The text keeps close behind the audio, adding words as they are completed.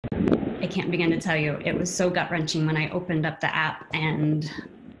I can't begin to tell you. It was so gut-wrenching when I opened up the app and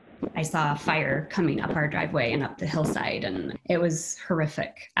I saw fire coming up our driveway and up the hillside, and it was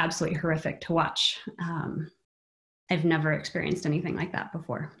horrific, absolutely horrific to watch. I've never experienced anything like that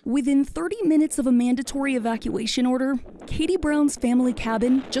before. Within 30 minutes of a mandatory evacuation order, Katie Brown's family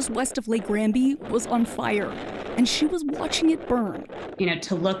cabin just west of Lake Granby was on fire, and she was watching it burn. You know,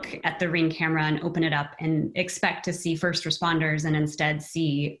 to look at the Ring camera and open it up and expect to see first responders and instead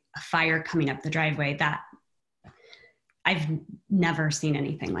see a fire coming up the driveway, that I've never seen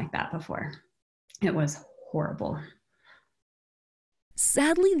anything like that before. It was horrible.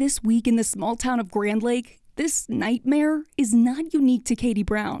 Sadly, this week in the small town of Grand Lake, this nightmare is not unique to Katie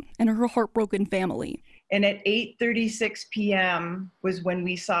Brown and her heartbroken family. And at 8:36 p.m. was when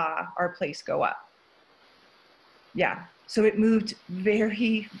we saw our place go up. Yeah, so it moved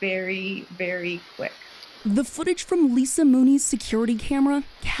very, very, very quick. The footage from Lisa Mooney's security camera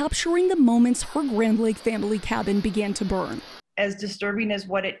capturing the moments her Grand Lake family cabin began to burn. As disturbing as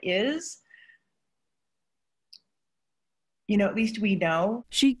what it is, you know, at least we know.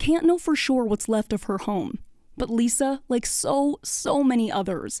 She can't know for sure what's left of her home. But Lisa, like so many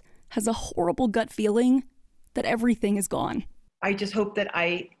others, has a horrible gut feeling that everything is gone. I just hope that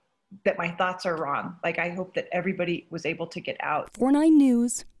my thoughts are wrong. Like, I hope that everybody was able to get out. For 9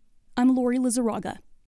 News, I'm Lori Lizarraga.